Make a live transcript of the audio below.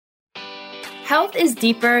Health is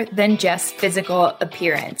deeper than just physical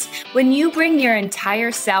appearance. When you bring your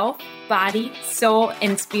entire self, body, soul,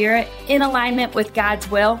 and spirit in alignment with God's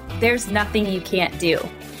will, there's nothing you can't do.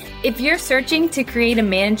 If you're searching to create a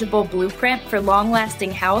manageable blueprint for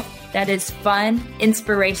long-lasting health that is fun,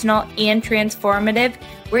 inspirational, and transformative,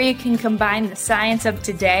 where you can combine the science of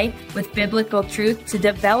today with biblical truth to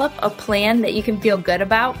develop a plan that you can feel good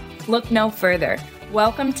about, look no further.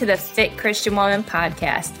 Welcome to the Fit Christian Woman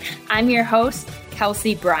podcast. I'm your host,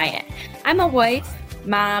 Kelsey Bryant. I'm a wife,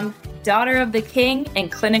 mom, daughter of the King, and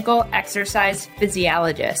clinical exercise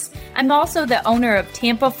physiologist. I'm also the owner of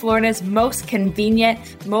Tampa, Florida's most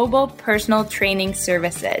convenient mobile personal training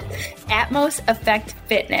services, Atmos Effect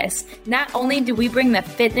Fitness. Not only do we bring the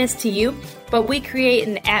fitness to you, but we create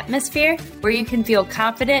an atmosphere where you can feel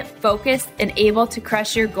confident, focused, and able to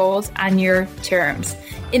crush your goals on your terms.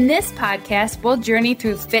 In this podcast, we'll journey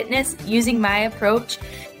through fitness using my approach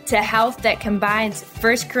to health that combines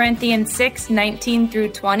 1 Corinthians 6:19 through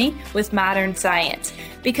 20 with modern science.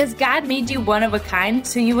 Because God made you one of a kind,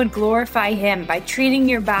 so you would glorify Him by treating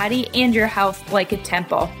your body and your health like a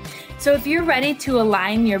temple. So if you're ready to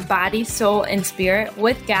align your body, soul, and spirit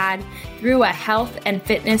with God through a health and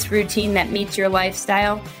fitness routine that meets your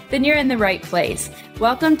lifestyle, then you're in the right place.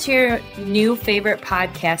 Welcome to your new favorite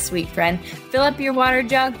podcast, sweet friend. Fill up your water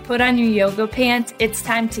jug, put on your yoga pants. It's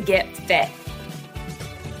time to get fit.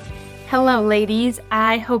 Hello, ladies.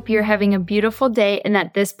 I hope you're having a beautiful day and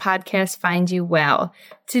that this podcast finds you well.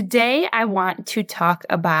 Today, I want to talk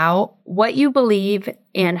about what you believe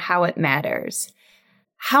and how it matters.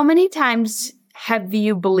 How many times have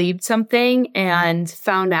you believed something and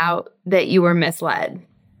found out that you were misled?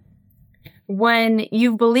 When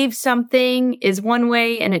you believe something is one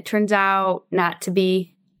way and it turns out not to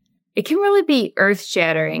be, it can really be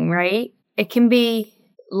earth-shattering, right? It can be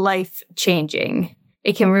life-changing.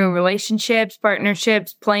 It can ruin relationships,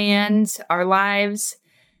 partnerships, plans, our lives.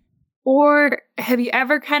 Or have you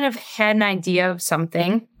ever kind of had an idea of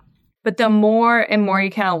something, but the more and more you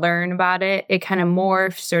kind of learn about it, it kind of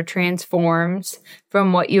morphs or transforms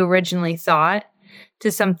from what you originally thought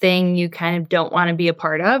to something you kind of don't want to be a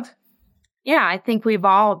part of? Yeah, I think we've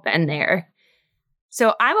all been there.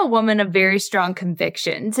 So I'm a woman of very strong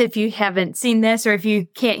convictions. If you haven't seen this or if you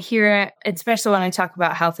can't hear it, especially when I talk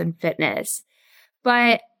about health and fitness.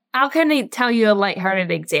 But I'll kind of tell you a lighthearted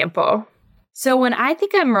example. So when I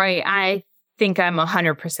think I'm right, I think I'm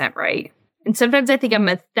 100% right. And sometimes I think I'm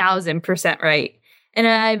 1,000% right. And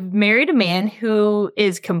I've married a man who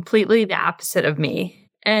is completely the opposite of me.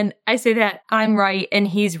 And I say that I'm right and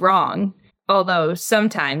he's wrong. Although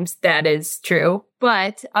sometimes that is true.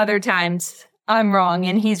 But other times I'm wrong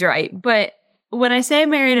and he's right. But when I say I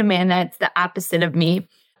married a man that's the opposite of me,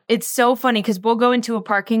 it's so funny because we'll go into a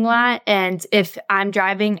parking lot and if I'm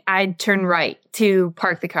driving, I'd turn right to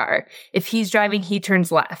park the car. If he's driving, he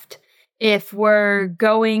turns left. If we're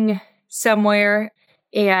going somewhere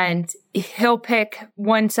and he'll pick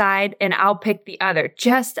one side and I'll pick the other,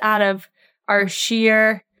 just out of our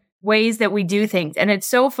sheer ways that we do things. And it's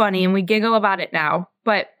so funny and we giggle about it now,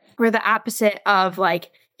 but we're the opposite of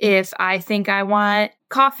like, if I think I want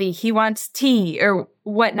coffee, he wants tea or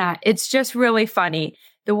whatnot. It's just really funny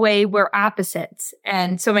the way we're opposites.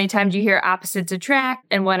 And so many times you hear opposites attract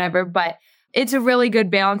and whatever, but it's a really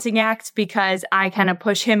good balancing act because I kind of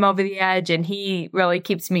push him over the edge and he really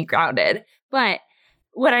keeps me grounded. But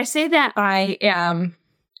when I say that I am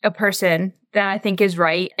a person that I think is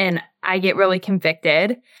right and I get really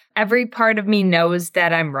convicted, every part of me knows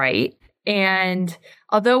that I'm right. And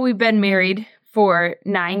although we've been married for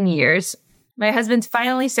 9 years, my husband's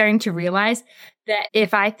finally starting to realize that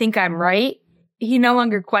if I think I'm right, he no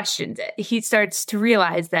longer questions it. He starts to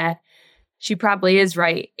realize that she probably is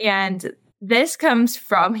right. And this comes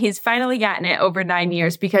from, he's finally gotten it over 9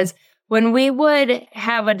 years because when we would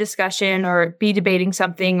have a discussion or be debating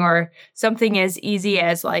something or something as easy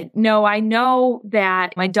as like, no, I know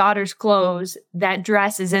that my daughter's clothes, that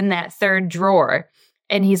dress is in that third drawer.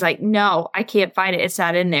 And he's like, no, I can't find it. It's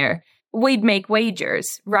not in there. We'd make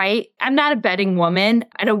wagers, right? I'm not a betting woman.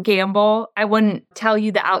 I don't gamble. I wouldn't tell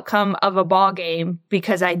you the outcome of a ball game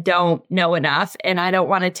because I don't know enough and I don't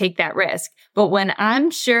want to take that risk. But when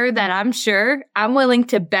I'm sure that I'm sure, I'm willing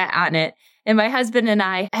to bet on it. And my husband and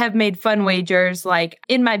I have made fun wagers like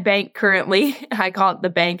in my bank currently, I call it the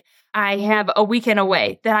bank. I have a weekend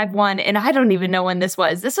away that I've won, and I don't even know when this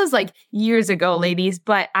was. This was like years ago, ladies,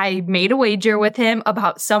 but I made a wager with him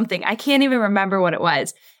about something. I can't even remember what it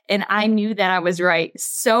was. And I knew that I was right,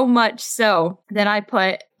 so much so that I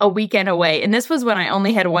put a weekend away. And this was when I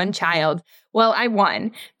only had one child. Well, I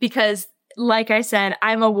won because like I said,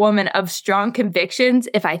 I'm a woman of strong convictions.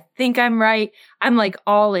 If I think I'm right, I'm like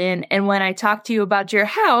all in. And when I talk to you about your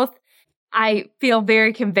health, I feel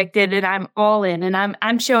very convicted and I'm all in and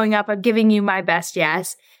I'm showing up. I'm giving you my best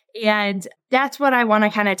yes. And that's what I want to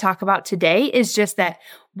kind of talk about today is just that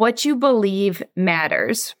what you believe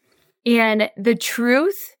matters. And the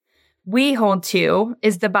truth we hold to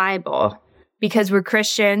is the Bible. Because we're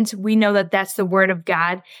Christians, we know that that's the word of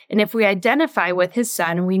God. And if we identify with his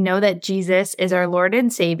son, we know that Jesus is our Lord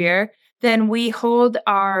and Savior, then we hold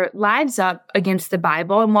our lives up against the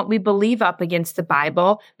Bible and what we believe up against the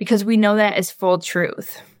Bible because we know that is full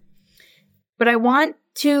truth. But I want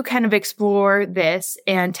to kind of explore this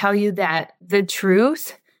and tell you that the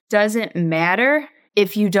truth doesn't matter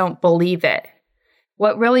if you don't believe it.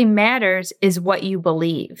 What really matters is what you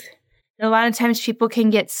believe. And a lot of times people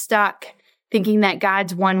can get stuck thinking that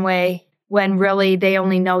God's one way when really they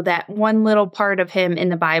only know that one little part of him in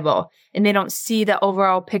the Bible and they don't see the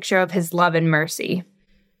overall picture of his love and mercy.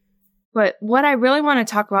 But what I really want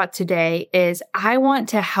to talk about today is I want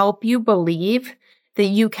to help you believe that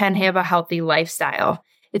you can have a healthy lifestyle.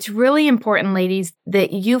 It's really important, ladies,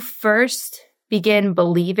 that you first begin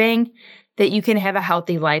believing that you can have a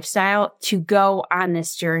healthy lifestyle to go on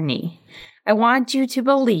this journey. I want you to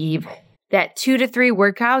believe that 2 to 3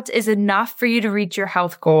 workouts is enough for you to reach your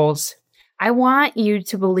health goals. I want you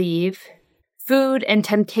to believe food and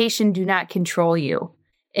temptation do not control you.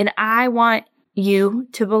 And I want you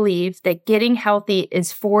to believe that getting healthy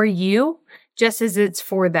is for you just as it's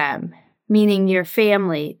for them, meaning your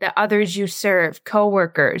family, the others you serve,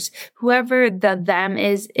 coworkers, whoever the them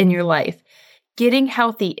is in your life. Getting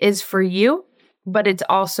healthy is for you, but it's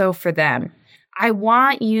also for them. I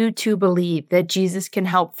want you to believe that Jesus can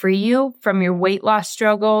help free you from your weight loss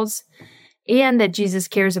struggles and that Jesus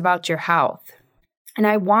cares about your health. And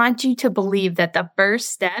I want you to believe that the first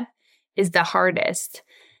step is the hardest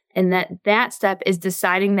and that step is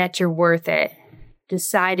deciding that you're worth it,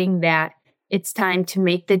 deciding that it's time to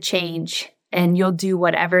make the change and you'll do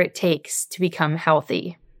whatever it takes to become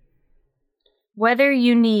healthy. Whether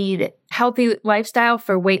you need healthy lifestyle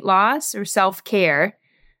for weight loss or self-care,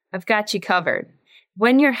 I've got you covered.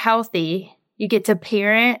 When you're healthy, you get to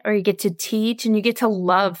parent or you get to teach and you get to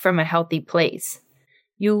love from a healthy place.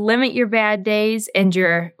 You limit your bad days and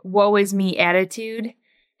your woe is me attitude,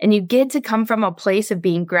 and you get to come from a place of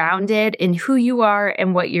being grounded in who you are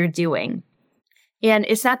and what you're doing. And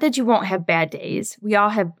it's not that you won't have bad days. We all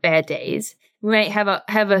have bad days. We might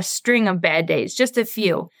have a string of bad days, just a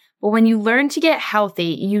few. But when you learn to get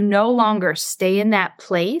healthy, you no longer stay in that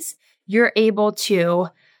place. You're able to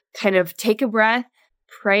kind of take a breath,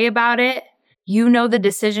 pray about it. You know the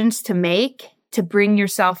decisions to make to bring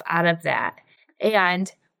yourself out of that.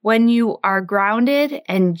 And when you are grounded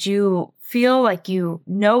and you feel like you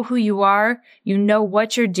know who you are, you know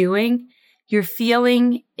what you're doing, you're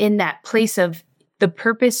feeling in that place of the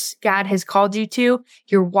purpose God has called you to,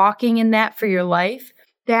 you're walking in that for your life.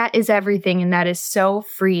 That is everything, and that is so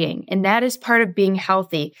freeing. And that is part of being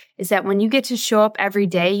healthy, is that when you get to show up every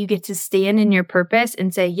day, you get to stand in your purpose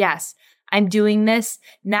and say, yes, I'm doing this,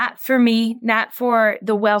 not for me, not for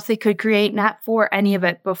the wealth it could create, not for any of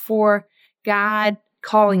it, but for God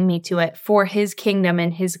calling me to it, for his kingdom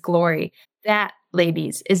and his glory. That,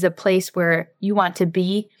 ladies, is a place where you want to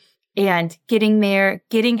be, and getting there,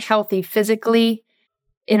 getting healthy physically,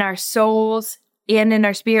 in our souls, and in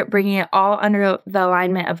our spirit, bringing it all under the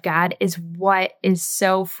alignment of God is what is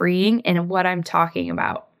so freeing and what I'm talking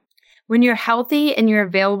about. When you're healthy and you're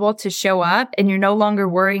available to show up and you're no longer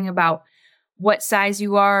worrying about what size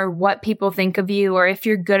you are, or what people think of you, or if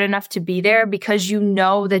you're good enough to be there because you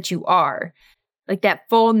know that you are. Like that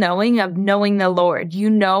full knowing of knowing the Lord, you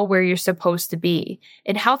know where you're supposed to be.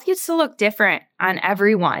 And health gets to look different on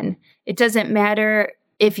everyone. It doesn't matter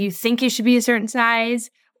if you think you should be a certain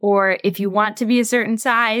size or if you want to be a certain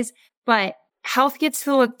size, but health gets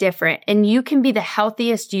to look different. And you can be the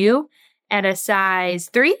healthiest you at a size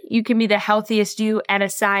 3. You can be the healthiest you at a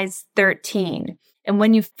size 13. And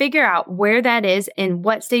when you figure out where that is and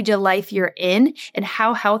what stage of life you're in and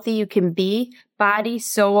how healthy you can be, body,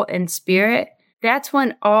 soul, and spirit, that's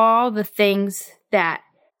when all the things that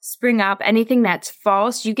spring up, anything that's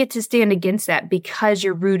false, you get to stand against that because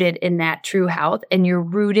you're rooted in that true health and you're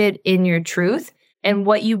rooted in your truth and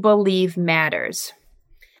what you believe matters.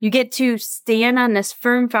 You get to stand on this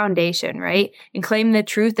firm foundation, right? And claim the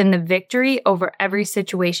truth and the victory over every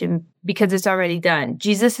situation because it's already done.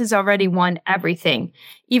 Jesus has already won everything.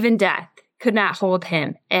 Even death could not hold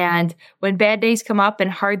him. And when bad days come up and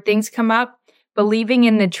hard things come up, believing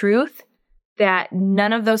in the truth that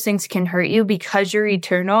none of those things can hurt you because you're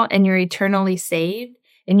eternal and you're eternally saved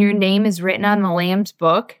and your name is written on the Lamb's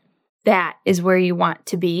book, that is where you want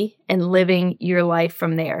to be and living your life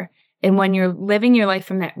from there. And when you're living your life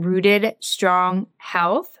from that rooted, strong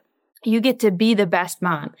health, you get to be the best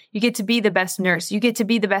mom. You get to be the best nurse. You get to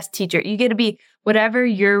be the best teacher. You get to be whatever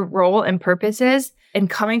your role and purpose is. And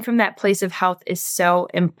coming from that place of health is so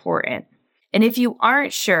important. And if you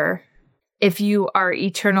aren't sure if you are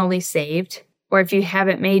eternally saved or if you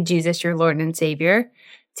haven't made Jesus your Lord and Savior,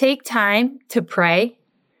 take time to pray.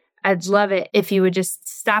 I'd love it if you would just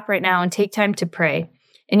stop right now and take time to pray.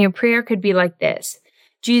 And your prayer could be like this.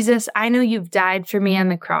 Jesus, I know you've died for me on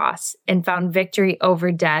the cross and found victory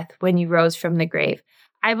over death when you rose from the grave.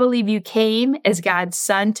 I believe you came as God's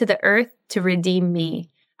Son to the earth to redeem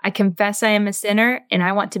me. I confess I am a sinner and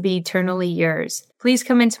I want to be eternally yours. Please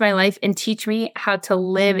come into my life and teach me how to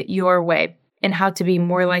live your way and how to be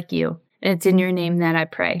more like you. And it's in your name that I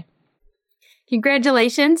pray.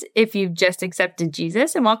 Congratulations if you've just accepted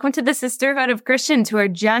Jesus, and welcome to the Sisterhood of Christians who are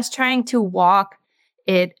just trying to walk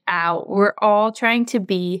it out. We're all trying to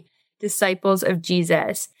be disciples of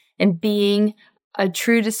Jesus, and being a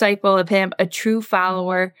true disciple of him, a true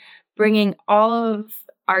follower, bringing all of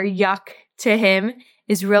our yuck to him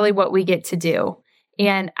is really what we get to do.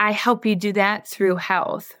 And I help you do that through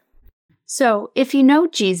health. So if you know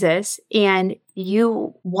Jesus and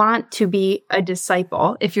you want to be a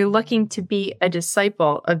disciple, if you're looking to be a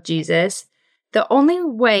disciple of Jesus, the only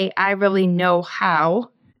way I really know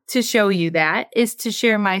how to show you that is to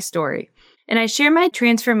share my story. And I share my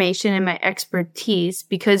transformation and my expertise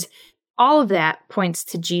because all of that points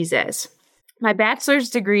to Jesus. My bachelor's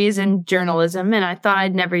degree is in journalism, and I thought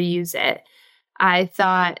I'd never use it. I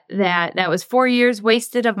thought that was 4 years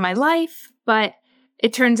wasted of my life, but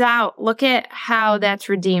it turns out, look at how that's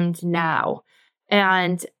redeemed now.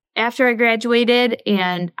 And after I graduated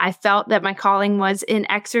and I felt that my calling was in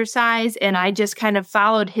exercise and I just kind of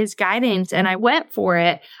followed his guidance and I went for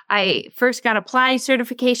it. I first got Apply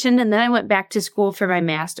certification and then I went back to school for my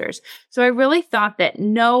master's. So I really thought that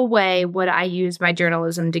no way would I use my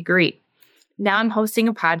journalism degree. Now I'm hosting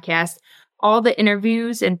a podcast. All the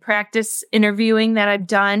interviews and practice interviewing that I've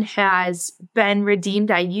done has been redeemed.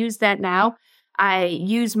 I use that now. I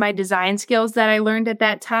use my design skills that I learned at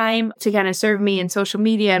that time to kind of serve me in social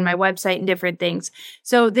media and my website and different things.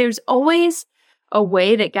 So there's always a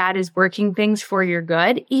way that God is working things for your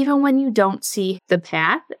good, even when you don't see the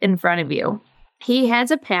path in front of you. He has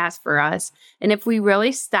a path for us. And if we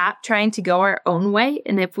really stop trying to go our own way,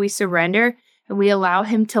 and if we surrender and we allow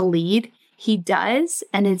him to lead, he does.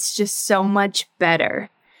 And it's just so much better.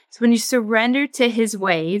 So when you surrender to his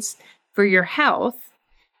ways for your health,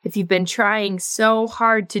 if you've been trying so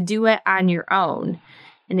hard to do it on your own,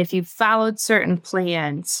 and if you've followed certain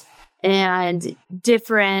plans and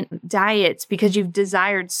different diets because you've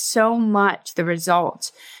desired so much the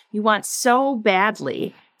results, you want so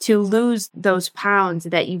badly to lose those pounds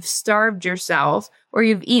that you've starved yourself or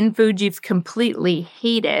you've eaten food you've completely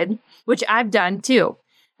hated, which I've done too.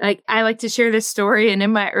 Like, I like to share this story, and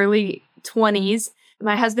in my early 20s,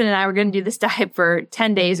 my husband and I were going to do this diet for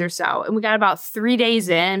 10 days or so. And we got about 3 days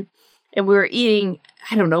in and we were eating,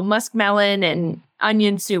 muskmelon and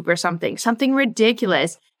onion soup or something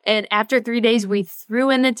ridiculous. And after 3 days, we threw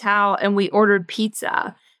in the towel and we ordered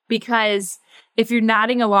pizza. Because if you're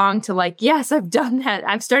nodding along to like, yes, I've done that.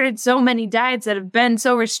 I've started so many diets that have been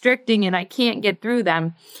so restricting and I can't get through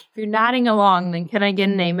them. If you're nodding along, then can I get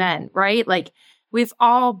an amen, right? Like, we've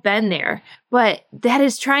all been there, but that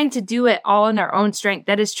is trying to do it all in our own strength.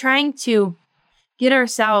 That is trying to get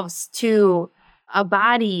ourselves to a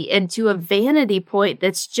body and to a vanity point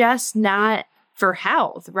that's just not for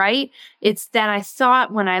health, right? It's that I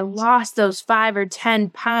thought when I lost those 5 or 10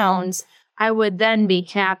 pounds, I would then be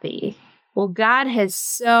happy. Well, God has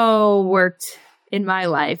so worked in my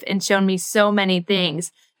life and shown me so many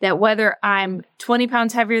things that whether I'm 20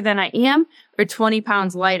 pounds heavier than I am or 20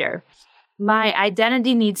 pounds lighter, my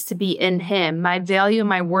identity needs to be in him. My value and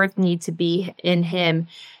my worth need to be in him.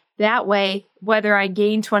 That way, whether I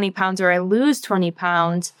gain 20 pounds or I lose 20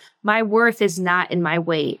 pounds, my worth is not in my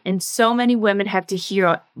weight. And so many women have to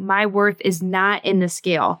hear, my worth is not in the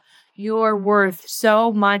scale. You're worth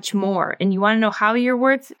so much more. And you want to know how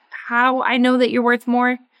I know that you're worth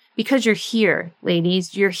more? Because you're here,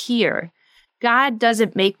 ladies. You're here. God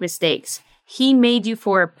doesn't make mistakes. He made you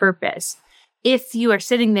for a purpose. If you are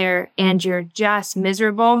sitting there and you're just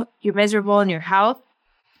miserable, you're miserable in your health,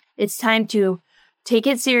 it's time to take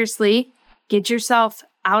it seriously, get yourself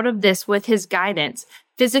out of this with his guidance,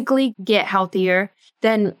 physically get healthier,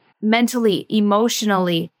 then mentally,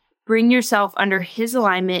 emotionally, bring yourself under his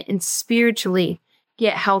alignment and spiritually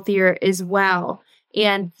get healthier as well.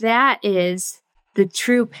 And that is the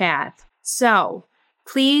true path. So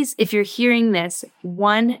please, if you're hearing this,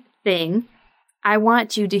 one thing I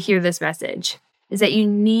want you to hear this message is that you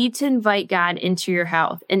need to invite God into your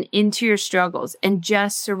health and into your struggles and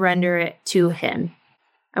just surrender it to Him.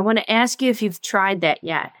 I want to ask you if you've tried that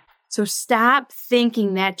yet. So stop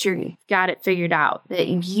thinking that you got it figured out, that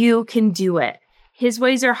you can do it. His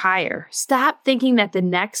ways are higher. Stop thinking that the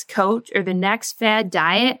next coach or the next fad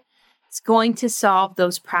diet is going to solve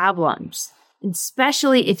those problems,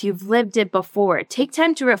 especially if you've lived it before. Take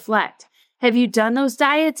time to reflect. Have you done those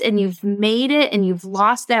diets and you've made it and you've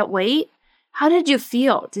lost that weight? How did you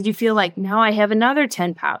feel? Did you feel like, now I have another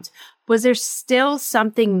 10 pounds? Was there still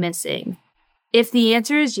something missing? If the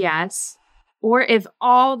answer is yes, or if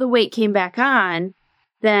all the weight came back on,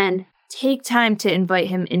 then take time to invite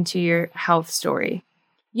Him into your health story.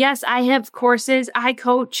 Yes, I have courses. I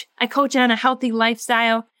coach on a healthy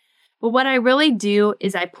lifestyle. But what I really do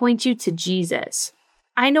is I point you to Jesus.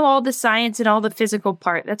 I know all the science and all the physical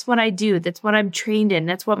part. That's what I do. That's what I'm trained in.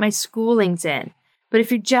 That's what my schooling's in. But if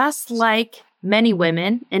you're just like many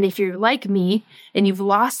women, and if you're like me and you've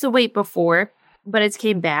lost the weight before, but it's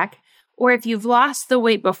came back, or if you've lost the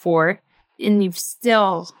weight before and you've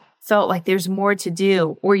still felt like there's more to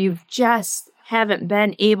do, or you've just haven't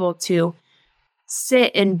been able to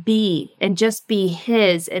sit and just be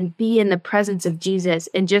His and be in the presence of Jesus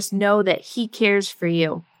and just know that He cares for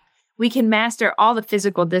you. We can master all the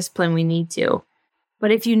physical discipline we need to.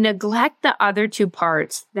 But if you neglect the other two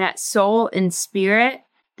parts, that soul and spirit,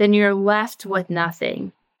 then you're left with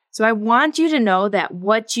nothing. So I want you to know that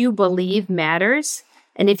what you believe matters.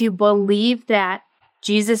 And if you believe that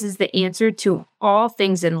Jesus is the answer to all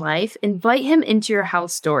things in life, invite Him into your health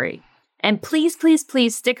story. And please, please,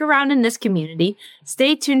 please stick around in this community.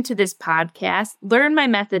 Stay tuned to this podcast. Learn my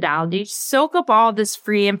methodology. Soak up all this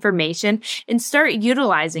free information and start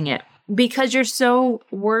utilizing it because you're so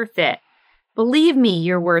worth it. Believe me,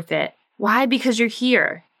 you're worth it. Why? Because you're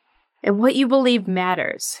here. And what you believe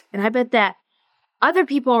matters. And I bet that other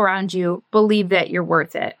people around you believe that you're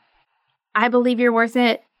worth it. I believe you're worth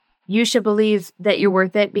it. You should believe that you're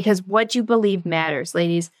worth it because what you believe matters,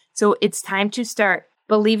 ladies. So it's time to start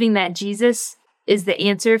believing that Jesus is the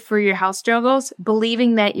answer for your health struggles,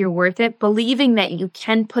 believing that you're worth it, believing that you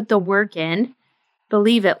can put the work in.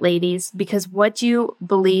 Believe it, ladies, because what you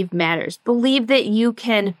believe matters. Believe that you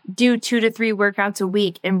can do 2 to 3 workouts a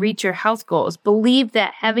week and reach your health goals. Believe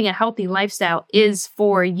that having a healthy lifestyle is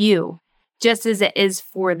for you, just as it is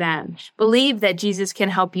for them. Believe that Jesus can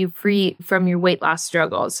help you free from your weight loss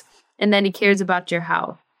struggles and that He cares about your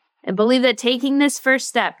health. And believe that taking this first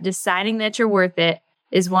step, deciding that you're worth it,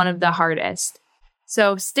 is one of the hardest.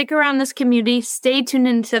 So stick around this community, stay tuned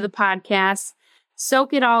into the podcast,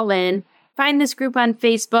 soak it all in. Find this group on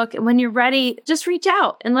Facebook, and when you're ready, just reach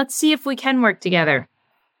out and let's see if we can work together.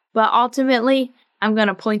 But ultimately, I'm going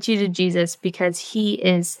to point you to Jesus because He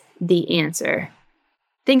is the answer.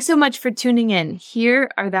 Thanks so much for tuning in. Here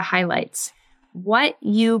are the highlights. What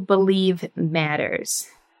you believe matters.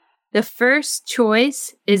 The first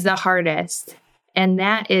choice is the hardest, and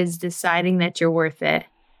that is deciding that you're worth it.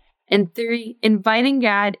 And 3, inviting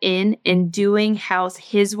God in and doing health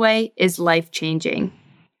His way is life-changing.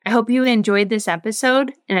 I hope you enjoyed this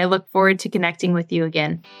episode, and I look forward to connecting with you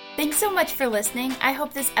again. Thanks so much for listening. I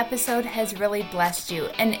hope this episode has really blessed you.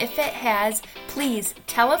 And if it has, please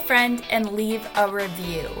tell a friend and leave a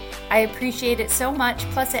review. I appreciate it so much.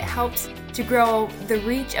 Plus, it helps to grow the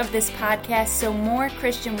reach of this podcast so more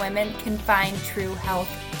Christian women can find true health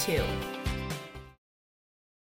too.